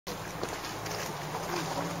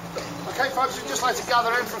Okay, folks, we'd just like to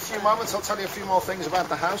gather in for a few moments. I'll tell you a few more things about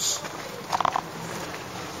the house.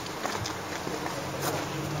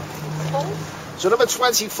 So number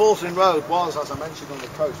 20 Fulton Road was, as I mentioned, on the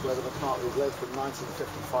coast where the McCartneys lived from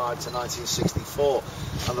 1955 to 1964.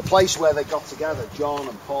 And the place where they got together, John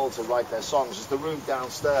and Paul, to write their songs, is the room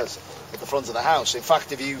downstairs at the front of the house. In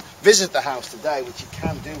fact, if you visit the house today, which you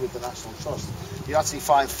can do with the National Trust, you actually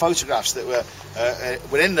find photographs that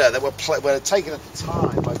were in there that were taken at the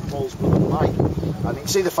time by Paul's brother Mike. And you can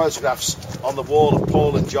see the photographs on the wall of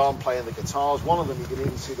Paul and John playing the guitars. One of them you can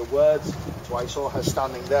even see the words. That's why I saw her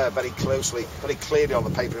standing there very clearly on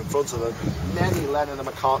the paper in front of them. Many Lennon and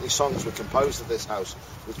McCartney songs were composed at this house,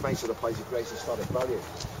 which makes it a place of great historic value.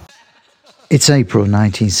 It's April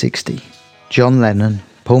 1960. John Lennon,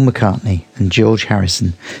 Paul McCartney and George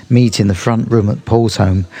Harrison meet in the front room at Paul's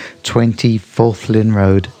home, 20 Forthlin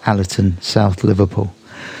Road, Allerton, South Liverpool.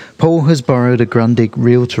 Paul has borrowed a Grundig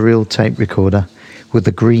reel-to-reel tape recorder with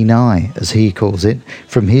a green eye, as he calls it,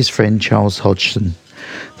 from his friend Charles Hodgson.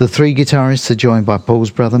 The three guitarists are joined by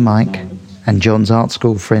Paul's brother Mike and John's art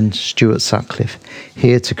school friend Stuart Sutcliffe,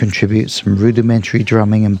 here to contribute some rudimentary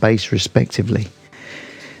drumming and bass respectively.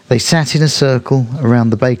 They sat in a circle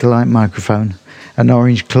around the Bakelite microphone, an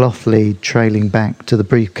orange cloth lead trailing back to the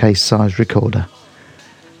briefcase-sized recorder.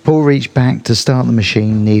 Paul reached back to start the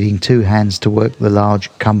machine, needing two hands to work the large,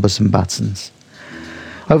 cumbersome buttons.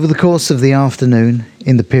 Over the course of the afternoon,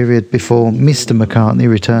 in the period before Mr. McCartney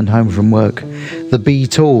returned home from work, the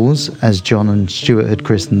B-Tools, as John and Stuart had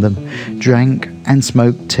christened them, drank and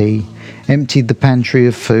smoked tea, emptied the pantry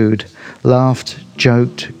of food, laughed,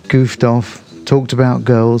 joked, goofed off, talked about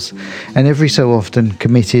girls, and every so often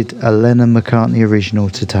committed a Lennon-McCartney original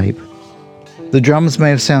to tape. The drums may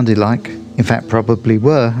have sounded like, in fact probably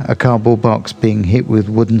were, a cardboard box being hit with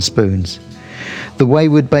wooden spoons. The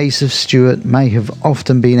wayward bass of Stuart may have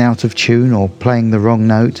often been out of tune or playing the wrong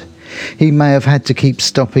note. He may have had to keep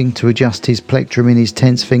stopping to adjust his plectrum in his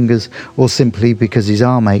tense fingers, or simply because his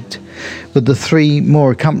arm ached. But the three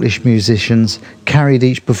more accomplished musicians carried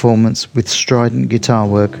each performance with strident guitar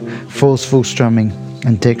work, forceful strumming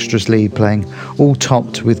and dexterous lead playing, all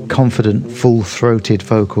topped with confident, full-throated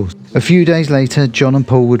vocals. A few days later, John and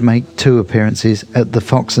Paul would make two appearances at the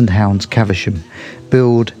Fox and Hounds, Caversham,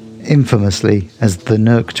 billed infamously as the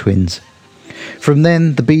Nurk Twins. From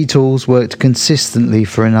then, the Beatles worked consistently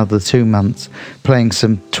for another 2 months, playing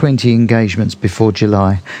some 20 engagements before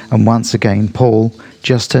July, and once again Paul,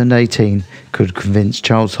 just turned 18, could convince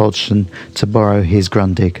Charles Hodgson to borrow his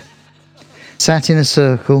Grundig. Sat in a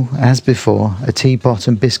circle, as before, a teapot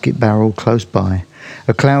and biscuit barrel close by,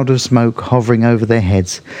 a cloud of smoke hovering over their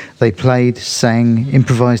heads, they played, sang,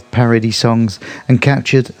 improvised parody songs, and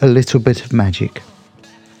captured a little bit of magic.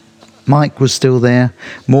 Mike was still there,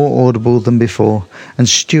 more audible than before, and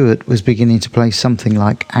Stuart was beginning to play something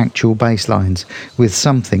like actual bass lines, with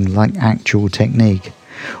something like actual technique,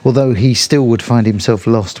 although he still would find himself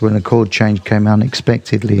lost when a chord change came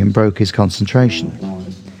unexpectedly and broke his concentration.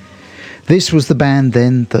 This was the band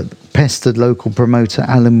then that pestered local promoter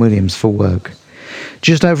Alan Williams for work.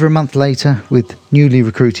 Just over a month later, with newly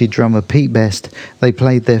recruited drummer Pete Best, they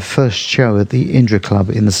played their first show at the Indra Club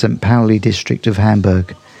in the St. Pauli district of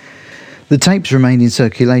Hamburg. The tapes remain in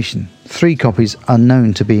circulation. 3 copies are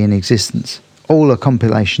known to be in existence. All are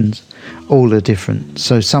compilations, all are different,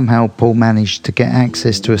 so somehow Paul managed to get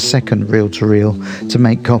access to a second reel-to-reel to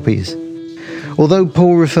make copies. Although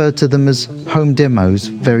Paul referred to them as home demos,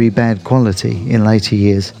 very bad quality, in later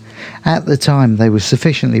years, at the time they were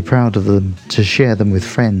sufficiently proud of them to share them with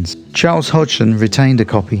friends. Charles Hodgson retained a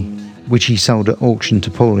copy, which he sold at auction to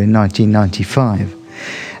Paul in 1995,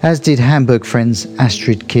 as did Hamburg friends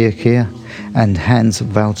Astrid Kircher and Hans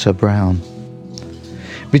Walter Braun.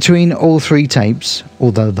 Between all 3 tapes,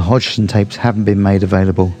 although the Hodgson tapes haven't been made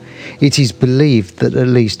available, it is believed that at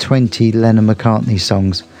least 20 Lennon-McCartney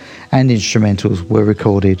songs and instrumentals were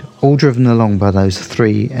recorded, all driven along by those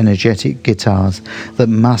 3 energetic guitars that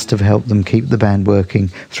must have helped them keep the band working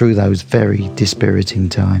through those very dispiriting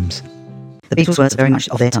times. The Beatles' words are very much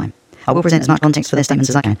of their time. I will present as much context for their statements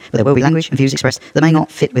as I can, but there will be language and views expressed that may not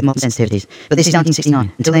fit with modern sensitivities. But this is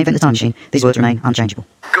 1969. Until they invent the time machine, these words remain unchangeable.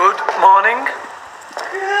 Good morning. 9,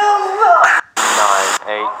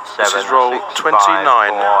 8, 7, this is roll 6, 29,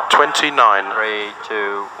 5, 4, 29. 3,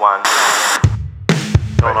 2, 1.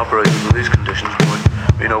 Can't operate under these conditions, boy.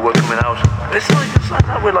 You know, we're coming out. It's like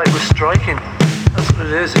that. We're striking. That's what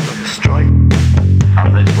it is. It's like a strike.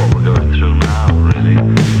 And that's what we're going through now, really,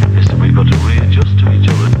 is that we've got to readjust to each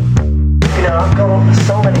other. You know, I've got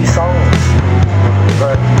so many songs,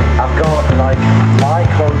 but I've got like my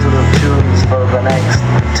quota of tunes for the next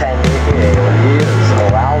 10 years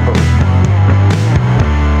or album.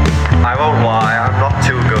 don't lie, I'm not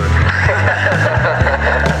too good.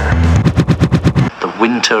 The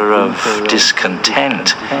winter of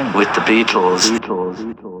discontent with the Beatles.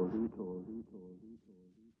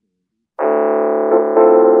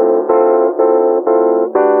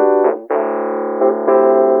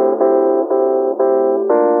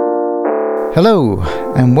 Hello,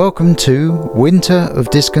 and welcome to Winter of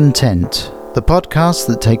Discontent, the podcast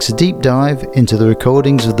that takes a deep dive into the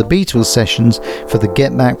recordings of the Beatles sessions for the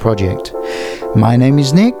Get Back project. My name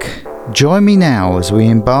is Nick. Join me now as we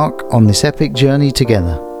embark on this epic journey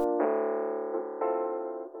together.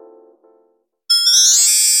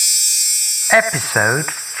 Episode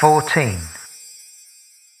 14.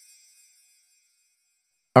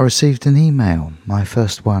 I received an email, my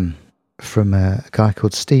first one, from a guy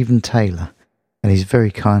called Stephen Taylor, and he's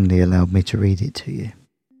very kindly allowed me to read it to you.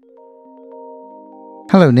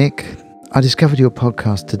 Hello Nick, I discovered your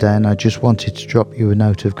podcast today and I just wanted to drop you a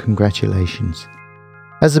note of congratulations.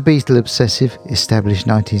 As a Beatle obsessive, established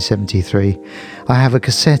 1973, I have a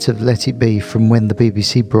cassette of Let It Be from when the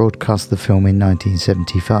BBC broadcast the film in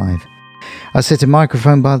 1975. I set a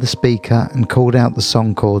microphone by the speaker and called out the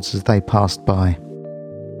song chords as they passed by.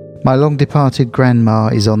 My long-departed grandma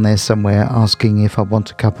is on there somewhere asking if I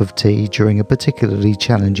want a cup of tea during a particularly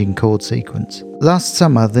challenging chord sequence. Last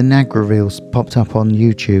summer, the Nagra reels popped up on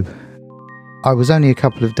YouTube. I was only a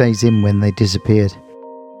couple of days in when they disappeared.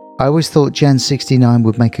 I always thought Jan 69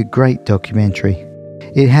 would make a great documentary.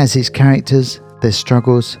 It has its characters, their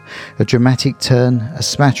struggles, a dramatic turn, a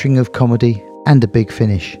smattering of comedy, and a big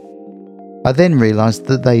finish. I then realised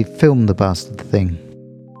that they filmed the bastard thing.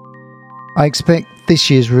 I expect this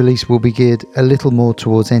year's release will be geared a little more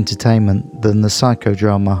towards entertainment than the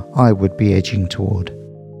psychodrama I would be edging toward.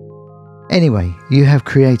 Anyway, you have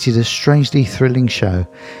created a strangely thrilling show,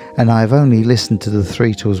 and I have only listened to the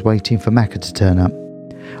Three Tools waiting for Macca to turn up.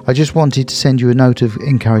 I just wanted to send you a note of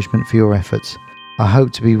encouragement for your efforts. I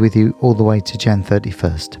hope to be with you all the way to Jan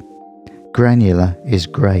 31st. Granular is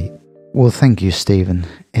great. Well, thank you, Stephen.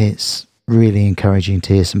 It's really encouraging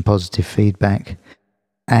to hear some positive feedback,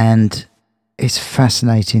 and it's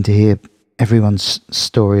fascinating to hear everyone's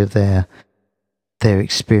story of their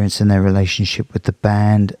experience and their relationship with the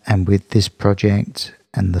band and with this project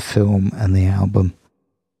and the film and the album.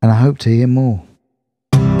 And I hope to hear more.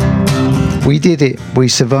 We did it. We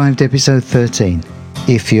survived episode 13.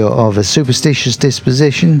 If you're of a superstitious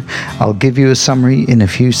disposition, I'll give you a summary in a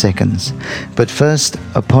few seconds. But first,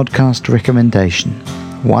 a podcast recommendation.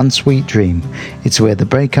 One Sweet Dream. It's where the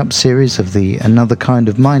breakup series of the Another Kind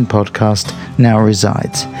of Mind podcast now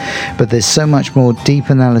resides. But there's so much more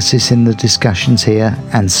deep analysis in the discussions here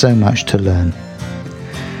and so much to learn.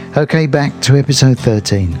 Okay, back to episode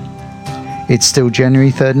 13. It's still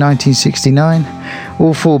January 3rd, 1969.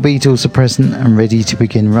 All four Beatles are present and ready to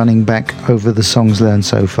begin running back over the songs learned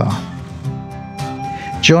so far.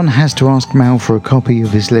 John has to ask Mal for a copy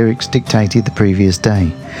of his lyrics dictated the previous day.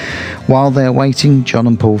 While they're waiting, John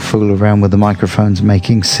and Paul fool around with the microphones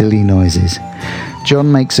making silly noises.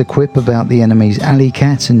 John makes a quip about the enemy's alley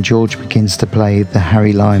cat and George begins to play the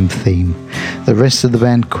Harry Lime theme. The rest of the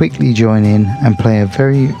band quickly join in and play a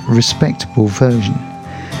very respectable version.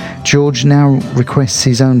 George now requests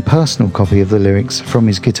his own personal copy of the lyrics from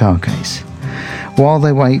his guitar case. While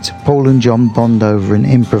they wait, Paul and John bond over an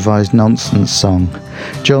improvised nonsense song.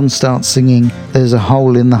 John starts singing There's a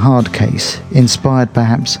Hole in the Hard Case, inspired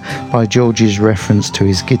perhaps by George's reference to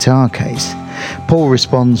his guitar case. Paul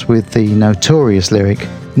responds with the notorious lyric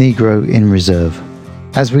Negro in Reserve.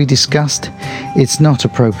 As we discussed, it's not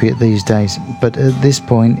appropriate these days, but at this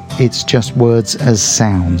point it's just words as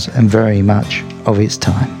sounds and very much of its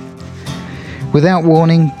time. Without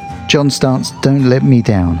warning, John starts Don't Let Me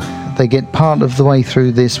Down. They get part of the way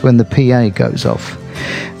through this when the PA goes off.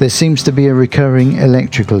 There seems to be a recurring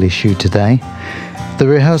electrical issue today. The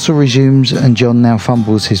rehearsal resumes and John now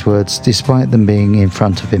fumbles his words despite them being in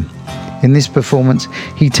front of him. In this performance,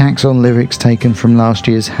 he tacks on lyrics taken from last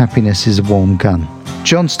year's Happiness is a Warm Gun.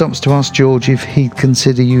 John stops to ask George if he'd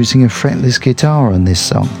consider using a fretless guitar on this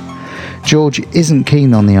song. George isn't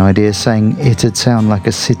keen on the idea, saying it'd sound like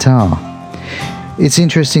a sitar. It's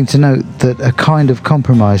interesting to note that a kind of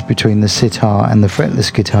compromise between the sitar and the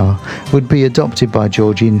fretless guitar would be adopted by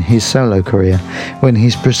George in his solo career, when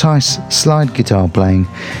his precise slide guitar playing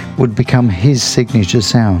would become his signature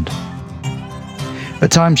sound. A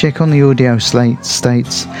time check on the audio slate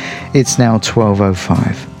states it's now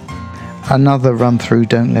 12:05. Another run through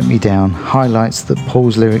Don't Let Me Down highlights that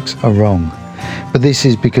Paul's lyrics are wrong, but this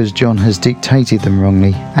is because John has dictated them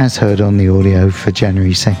wrongly, as heard on the audio for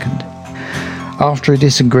January 2nd. After a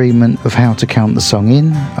disagreement of how to count the song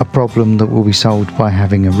in, a problem that will be solved by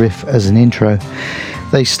having a riff as an intro,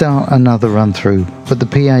 they start another run through, but the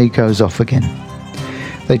PA goes off again.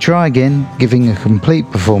 They try again, giving a complete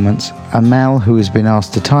performance, and Mal, who has been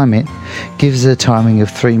asked to time it, gives a timing of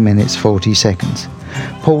 3 minutes 40 seconds.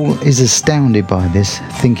 Paul is astounded by this,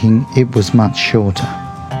 thinking it was much shorter.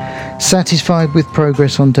 Satisfied with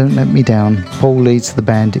progress on Don't Let Me Down, Paul leads the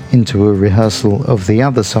band into a rehearsal of the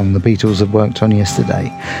other song the Beatles had worked on yesterday,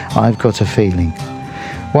 I've Got a Feeling.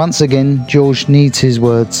 Once again, George needs his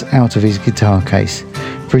words out of his guitar case,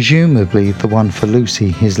 presumably the one for Lucy,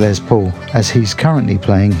 his Les Paul, as he's currently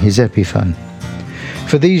playing his Epiphone.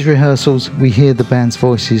 For these rehearsals, we hear the band's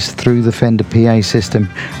voices through the Fender PA system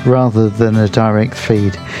rather than a direct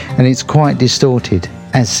feed, and it's quite distorted,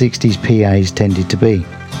 as 60s PAs tended to be.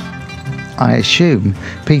 I assume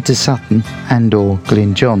Peter Sutton and or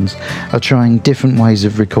Glyn Johns are trying different ways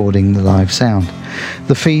of recording the live sound.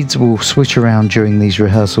 The feeds will switch around during these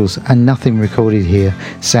rehearsals, and nothing recorded here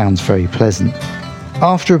sounds very pleasant.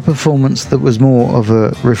 After a performance that was more of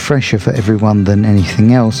a refresher for everyone than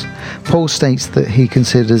anything else, Paul states that he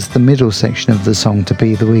considers the middle section of the song to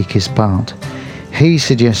be the weakest part. He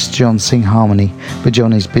suggests John sing harmony, but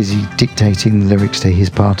John is busy dictating the lyrics to his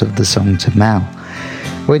part of the song to Mal.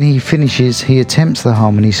 When he finishes, he attempts the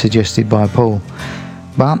harmony suggested by Paul,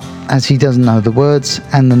 but as he doesn't know the words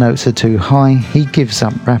and the notes are too high, he gives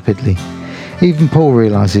up rapidly. Even Paul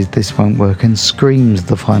realises this won't work and screams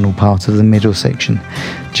the final part of the middle section,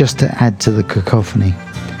 just to add to the cacophony.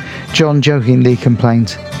 John jokingly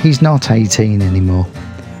complains he's not 18 anymore.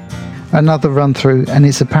 Another run through, and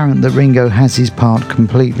it's apparent that Ringo has his part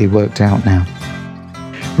completely worked out now.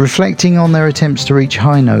 Reflecting on their attempts to reach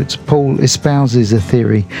high notes, Paul espouses a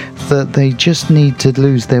theory that they just need to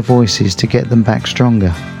lose their voices to get them back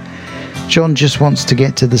stronger. John just wants to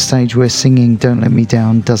get to the stage where singing Don't Let Me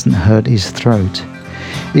Down doesn't hurt his throat.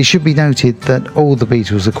 It should be noted that all the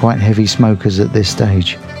Beatles are quite heavy smokers at this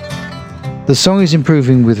stage. The song is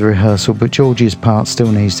improving with rehearsal, but George's part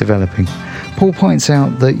still needs developing. Paul points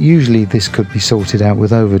out that usually this could be sorted out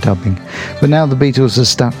with overdubbing, but now the Beatles are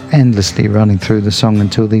stuck endlessly running through the song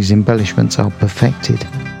until these embellishments are perfected.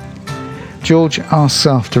 George asks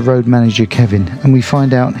after road manager Kevin, and we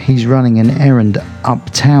find out he's running an errand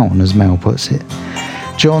uptown, as Mal puts it.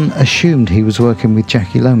 John assumed he was working with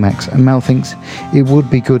Jackie Lomax, and Mal thinks it would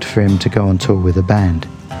be good for him to go on tour with a band.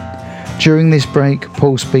 During this break,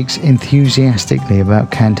 Paul speaks enthusiastically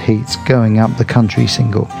about Canned Heat's Going Up the Country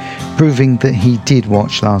single, proving that he did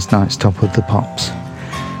watch last night's Top of the Pops.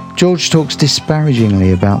 George talks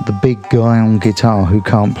disparagingly about the big guy on guitar who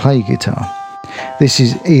can't play guitar. This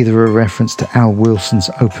is either a reference to Al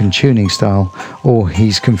Wilson's open tuning style, or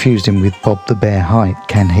he's confused him with Bob the Bear Height,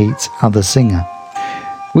 Canned Heat's other singer.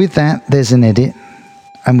 With that, there's an edit,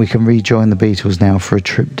 and we can rejoin the Beatles now for a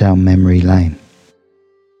trip down memory lane.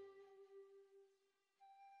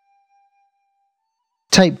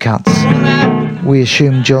 Tape cuts. We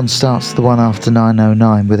assume John starts the one after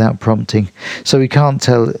 9:09 without prompting, so we can't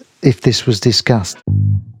tell if this was discussed.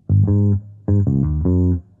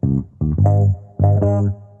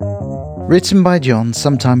 Written by John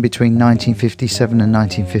sometime between 1957 and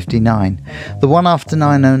 1959, the one after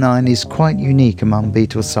 9:09 is quite unique among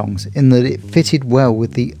Beatles songs in that it fitted well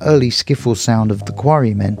with the early skiffle sound of the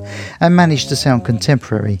Quarrymen and managed to sound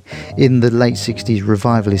contemporary in the late 60s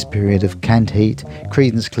revivalist period of Canned Heat,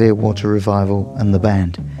 Creedence Clearwater Revival and the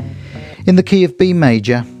band. In the key of B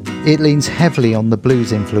major, it leans heavily on the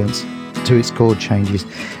blues influence to its chord changes,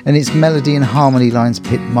 and its melody and harmony lines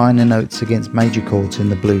pit minor notes against major chords in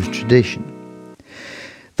the blues tradition.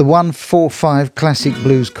 The 1-4-5 classic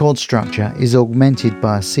blues chord structure is augmented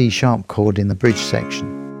by a C-sharp chord in the bridge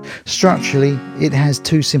section. Structurally, it has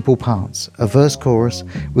two simple parts, a verse-chorus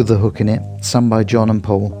with the hook in it, sung by John and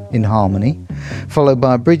Paul in harmony, followed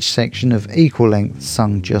by a bridge section of equal length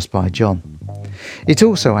sung just by John. It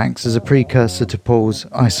also acts as a precursor to Paul's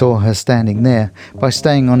I Saw Her Standing There by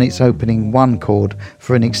staying on its opening 1 chord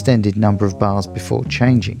for an extended number of bars before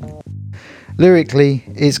changing. Lyrically,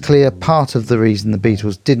 it's clear part of the reason the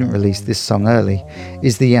Beatles didn't release this song early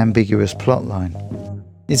is the ambiguous plotline.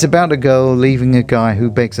 It's about a girl leaving a guy who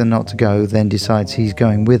begs her not to go, then decides he's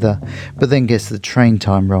going with her, but then gets the train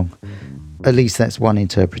time wrong. At least that's one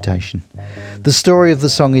interpretation. The story of the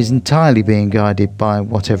song is entirely being guided by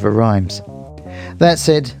whatever rhymes. That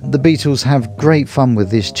said, the Beatles have great fun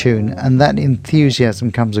with this tune, and that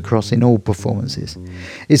enthusiasm comes across in all performances.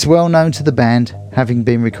 It's well known to the band, having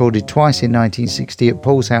been recorded twice in 1960 at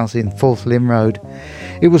Paul's house in Fourth Lynn Road.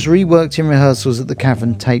 It was reworked in rehearsals at the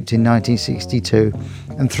Cavern, taped in 1962,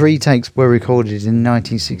 and 3 takes were recorded in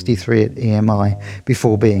 1963 at EMI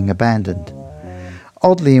before being abandoned.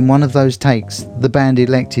 Oddly, in one of those takes, the band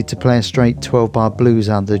elected to play a straight 12-bar blues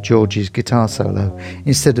under George's guitar solo,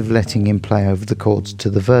 instead of letting him play over the chords to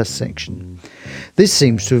the verse section. This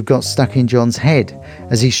seems to have got stuck in John's head,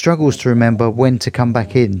 as he struggles to remember when to come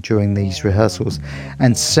back in during these rehearsals,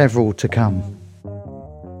 and several to come.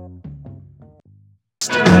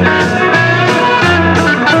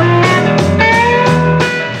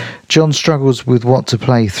 John struggles with what to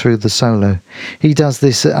play through the solo. He does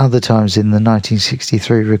this at other times in the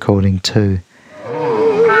 1963 recording too.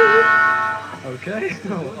 Okay,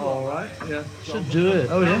 alright, yeah. Should do it.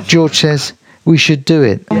 Oh yeah. George says, we should do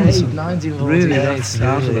it. Really, that's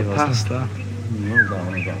out of the past, that.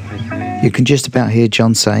 You can just about hear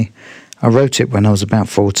John say, I wrote it when I was about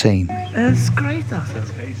 14. It's great, that.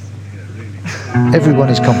 Everyone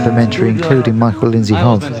is complimentary, including Michael Lindsay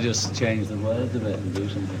Hogg. Just change the words a bit and do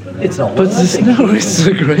something. It's not, but it's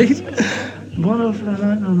great. What if I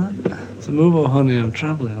don't know that? So move on, honey, I'm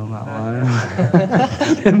travelling on that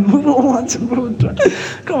line. Move on,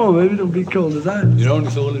 come on, baby, don't be cold as that. You're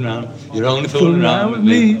only fooling around. You're only fooling around with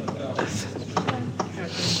me.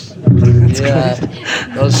 Yeah.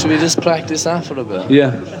 Well, should we just practice that for a bit?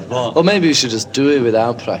 Yeah. What? Or maybe we should just do it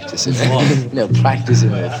without practicing.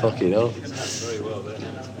 Practicing it, fuck it up.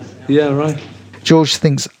 Yeah, right. George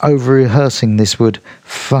thinks over-rehearsing this would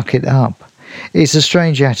fuck it up. It's a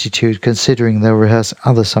strange attitude considering they'll rehearse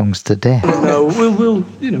other songs to death. No,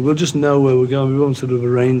 we'll just know where we're going. We won't sort of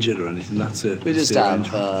arrange it or anything. That's it. We just have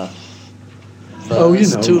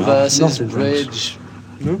verse, 2 verses, nothing bridge,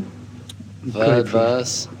 No? third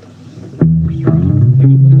verse.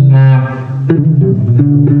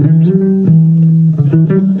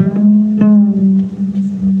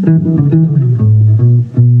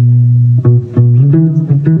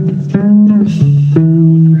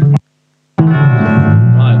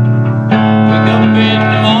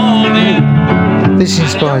 This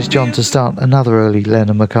inspires John to start another early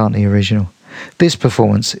Lennon-McCartney original. This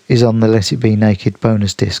performance is on the Let It Be Naked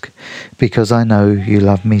bonus disc, Because I Know You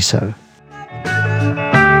Love Me So.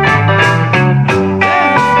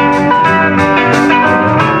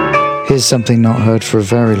 Here's something not heard for a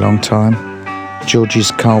very long time.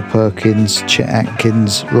 George's Carl Perkins, Chet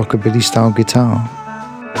Atkins, rockabilly style guitar.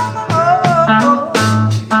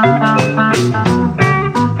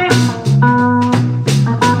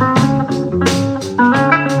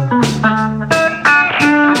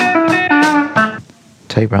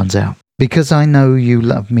 Tape runs out. Because I Know You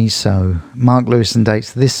Love Me So, Mark Lewison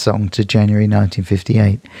dates this song to January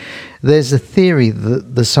 1958. There's a theory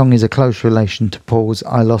that the song is a close relation to Paul's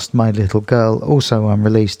I Lost My Little Girl, also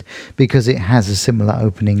unreleased, because it has a similar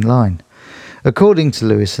opening line. According to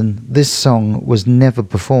Lewison, this song was never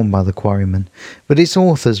performed by the Quarrymen, but its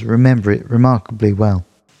authors remember it remarkably well.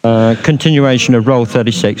 Continuation of roll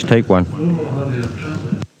 36, take 1.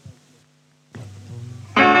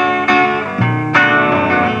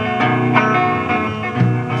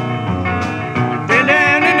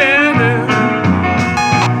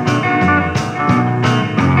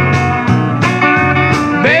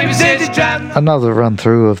 Another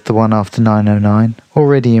run-through of the one after 909,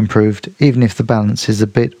 already improved, even if the balance is a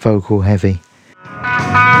bit vocal heavy.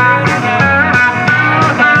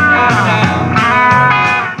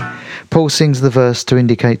 Paul sings the verse to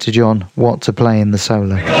indicate to John what to play in the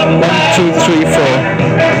solo. 1, 2, 3,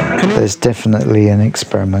 4. There's definitely an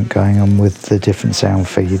experiment going on with the different sound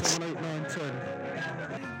feeds.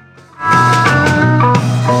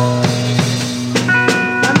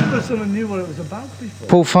 Knew what it was about before.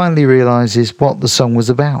 Paul finally realises what the song was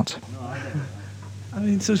about. I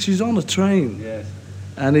mean, so she's on a train. Yes.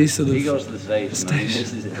 And he sort of... He goes to the station. And he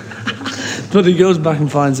misses it. But he goes back and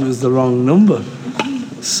finds it was the wrong number.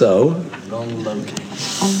 So... Wrong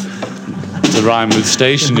location. To rhyme with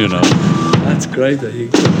station, you know. That's great that he...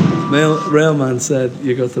 Railman said,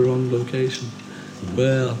 you got the wrong location.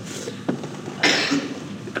 Well...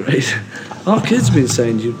 Great. Our kid's been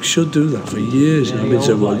saying you should do that for years. Yeah, I've been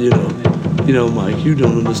saying, well, you know, Mike, you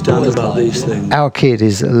don't understand about these things. Our kid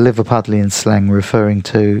is Liverpudlian slang referring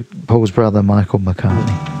to Paul's brother Michael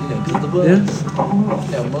McCartney. Because the words,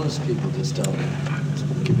 most people just don't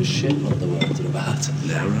give a shit what the words are about.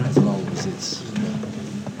 Yeah, right. As long as it's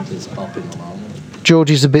just popping along. George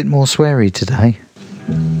is a bit more sweary today.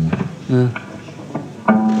 Yeah.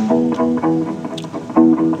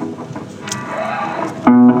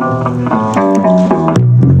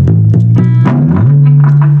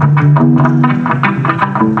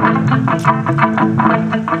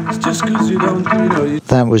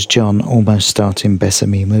 was John almost starting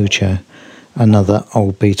Besame Mucho, another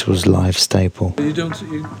old Beatles live staple. You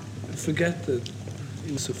forget that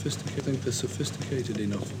sophisticated. I think they're sophisticated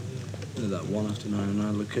enough. That 1 after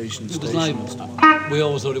 9 location station. Like, we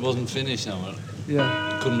always thought it wasn't finished, however.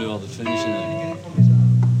 Yeah. Couldn't do all the finishing it.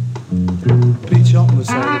 Pete Shotton was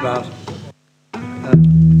saying about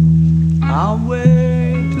I'll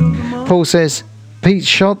wait till tomorrow. Paul says, Pete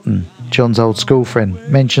Shotton, John's old school friend,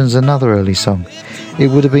 mentions another early song. It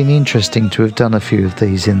would have been interesting to have done a few of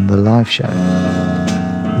these in the live show.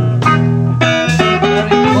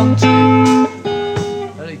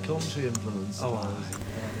 Very country influence.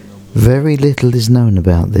 Very little is known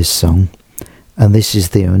about this song, and this is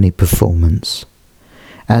the only performance.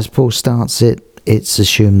 As Paul starts it, it's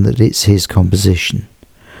assumed that it's his composition.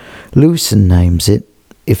 Lewison names it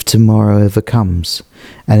If Tomorrow Ever Comes,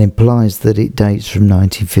 and implies that it dates from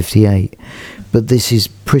 1958, but this is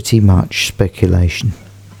pretty much speculation.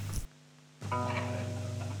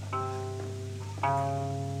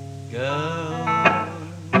 Girl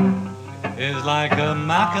is like a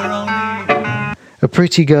macaroni. A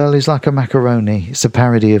Pretty Girl is Like a Macaroni. It's a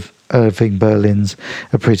parody of Irving Berlin's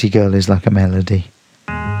A Pretty Girl is Like a Melody.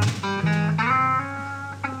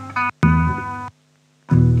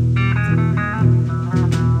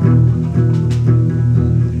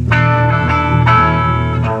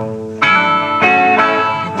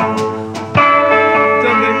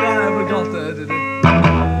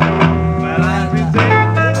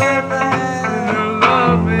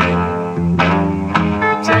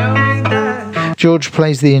 George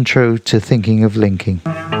plays the intro to Thinking of Linking.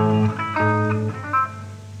 There are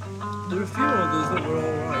a few others that were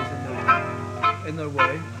alright in their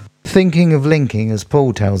way. Thinking of Linking, as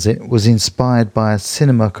Paul tells it, was inspired by a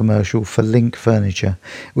cinema commercial for Link Furniture,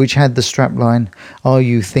 which had the strapline, "Are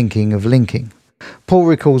you thinking of linking?" Paul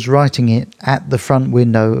recalls writing it at the front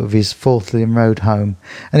window of his Fourth Lynn Road home,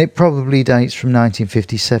 and it probably dates from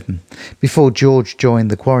 1957, before George joined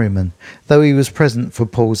the Quarrymen, though he was present for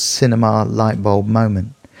Paul's cinema lightbulb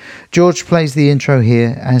moment. George plays the intro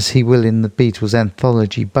here, as he will in the Beatles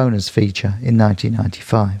anthology bonus feature in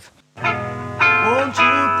 1995. Won't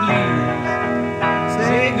you please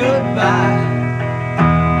say goodbye?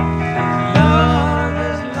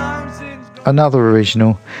 Another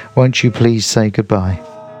original, Won't You Please Say Goodbye.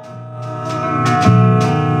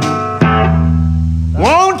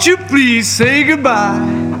 Won't you please say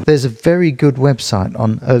goodbye? There's a very good website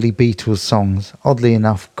on early Beatles songs, oddly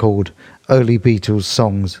enough called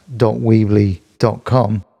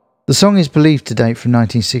earlybeatlessongs.weebly.com. The song is believed to date from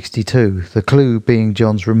 1962, the clue being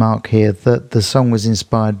John's remark here that the song was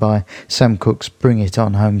inspired by Sam Cooke's Bring It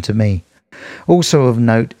On Home to Me. Also of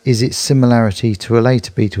note is its similarity to a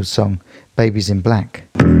later Beatles song, Babies in Black.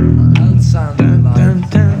 That sounded like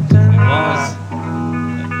was.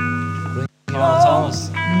 Thomas.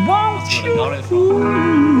 That's where I got it from.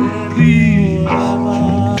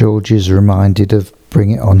 George is reminded of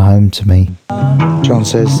Bring It On Home to Me. John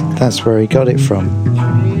says that's where he got it from.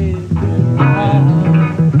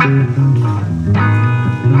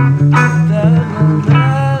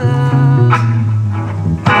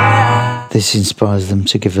 This inspires them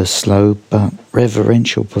to give a slow but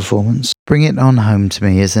reverential performance. Bring It On Home to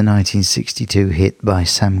Me is a 1962 hit by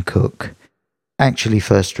Sam Cooke, actually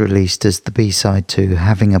first released as the B-side to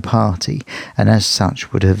Having a Party, and as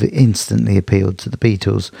such would have instantly appealed to the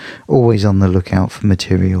Beatles, always on the lookout for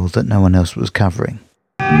material that no one else was covering.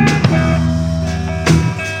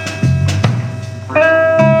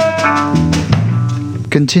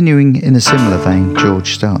 Continuing in a similar vein,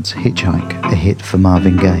 George starts Hitchhike, a hit for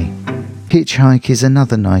Marvin Gaye. Hitchhike is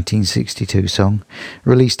another 1962 song,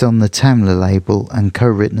 released on the Tamla label and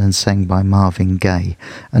co-written and sang by Marvin Gaye,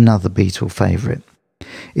 another Beatle favourite.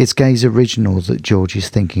 It's Gaye's original that George is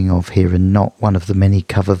thinking of here, and not one of the many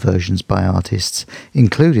cover versions by artists,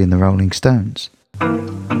 including the Rolling Stones.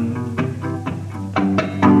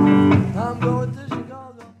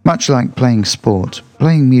 Much like playing sport,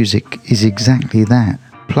 playing music is exactly that,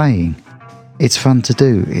 playing. It's fun to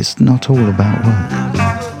do, it's not all about work.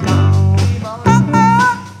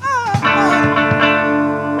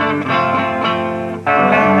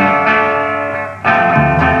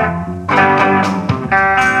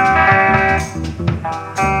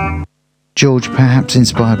 George, perhaps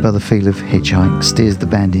inspired by the feel of Hitchhike, steers the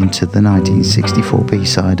band into the 1964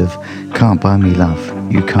 B-side of Can't Buy Me Love,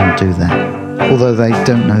 You Can't Do That, although they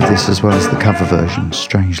don't know this as well as the cover version,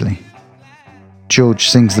 strangely. George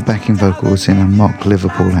sings the backing vocals in a mock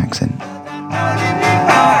Liverpool accent.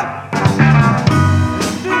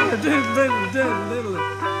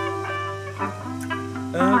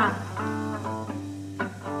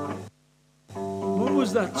 What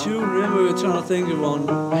was that tune? Remember we were trying to think of one,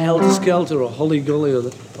 Helter Skelter or Holly Gully or the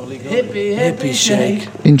Hippie Shake.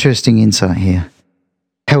 Interesting insight here.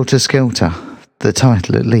 Helter Skelter, the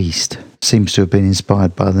title at least, seems to have been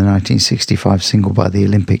inspired by the 1965 single by the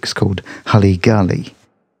Olympics called Hully Gully,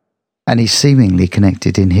 and is seemingly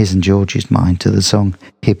connected in his and George's mind to the song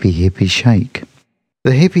Hippie Hippie Shake.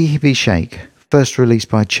 The Hippie Hippie Shake, first released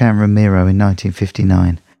by Chan Ramiro in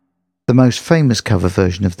 1959. The most famous cover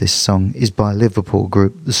version of this song is by Liverpool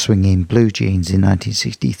group The Swingin' Blue Jeans in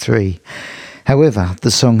 1963. However,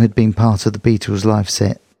 the song had been part of the Beatles' live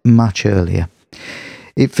set much earlier.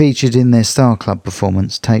 It featured in their Star Club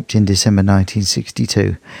performance, taped in December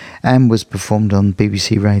 1962, and was performed on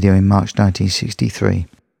BBC Radio in March 1963.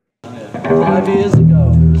 5 years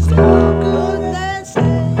ago.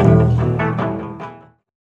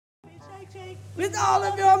 With all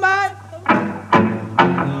of your might.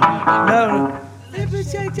 No.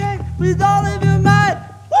 With all of your might.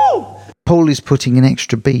 Woo! Paul is putting an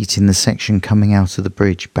extra beat in the section coming out of the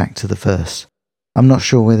bridge back to the verse. I'm not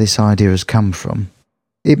sure where this idea has come from.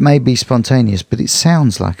 It may be spontaneous, but it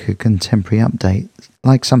sounds like a contemporary update,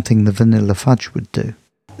 like something the Vanilla Fudge would do.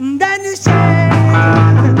 And then you say,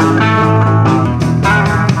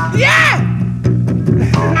 yeah!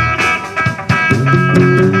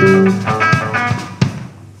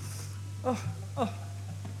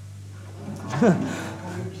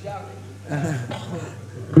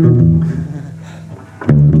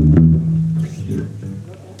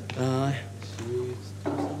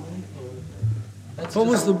 What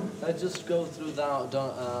was the... I just go through that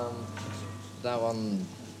one,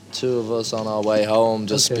 two of us on our way home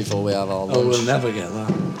just before we have our lunch. Oh, we'll never get that.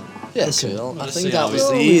 Yes, Okay. we'll. I think that was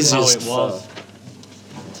the easiest for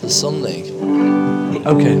Sunday.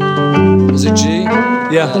 Okay. Was it G?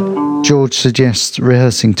 Yeah. George suggests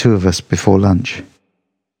rehearsing two of us before lunch.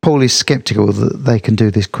 Paul is sceptical that they can do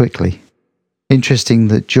this quickly. Interesting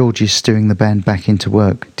that George is steering the band back into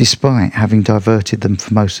work, despite having diverted them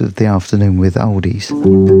for most of the afternoon with oldies.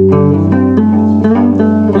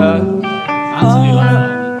 Anthony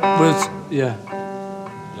Was, yeah.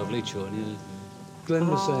 Lovely tune, yeah. Glenn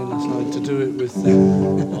was saying last night to do it with...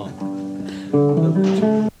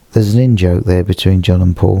 There's an in-joke there between John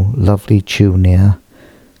and Paul, lovely tune here,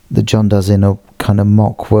 that John does in a kind of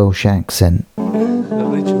mock Welsh accent.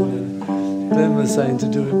 Lovely tune, yeah. Glenn was saying to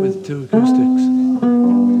do it with two acoustics.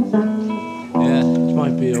 Yeah. Which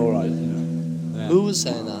might be alright, you know. Yeah. Who was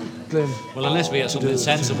saying that? Glenn. Well, unless we get something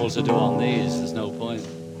sensible to do on these, there's no point.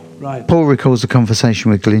 Right. Paul recalls a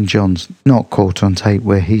conversation with Glyn Johns, not caught on tape,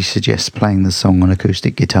 where he suggests playing the song on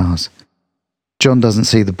acoustic guitars. John doesn't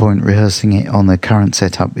see the point rehearsing it on their current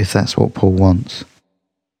setup if that's what Paul wants.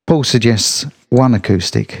 Paul suggests one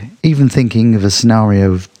acoustic, even thinking of a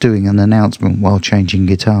scenario of doing an announcement while changing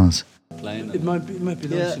guitars. It might be nice.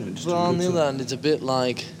 Yeah, you know, just but to on go the through. other hand, it's a bit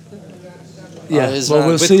like... Yeah, is well, that-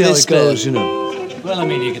 we'll with see how this it goes, bit- you know. Well, I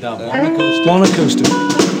mean, you could have one acoustic. One acoustic.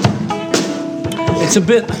 It's a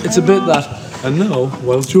bit that... And now,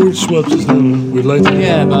 while George swells his hand, we'd like to...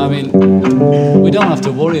 Yeah, but I mean, we don't have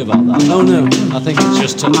to worry about that. No, no. I think it's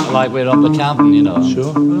just like we're up the cabin, you know.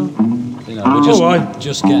 Sure. You know, we're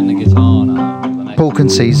just getting the guitar now. Paul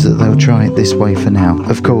concedes that they'll try it this way for now.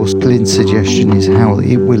 Of course, Glyn's suggestion is how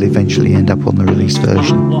it will eventually end up on the released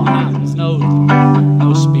version. What happens? No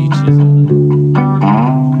speeches.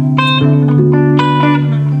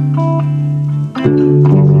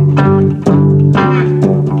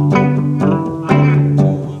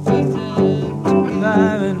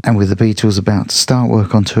 And with the Beatles about to start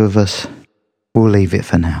work on Two of Us, we'll leave it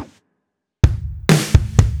for now.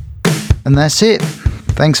 And that's it.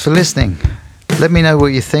 Thanks for listening. Let me know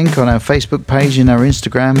what you think on our Facebook page and our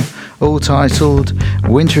Instagram, all titled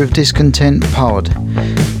Winter of Discontent Pod.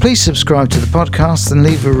 Please subscribe to the podcast and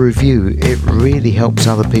leave a review. It really helps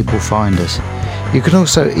other people find us. You can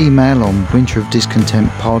also email on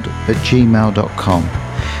winterofdiscontentpod@gmail.com.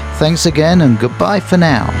 Thanks again and goodbye for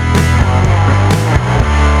now.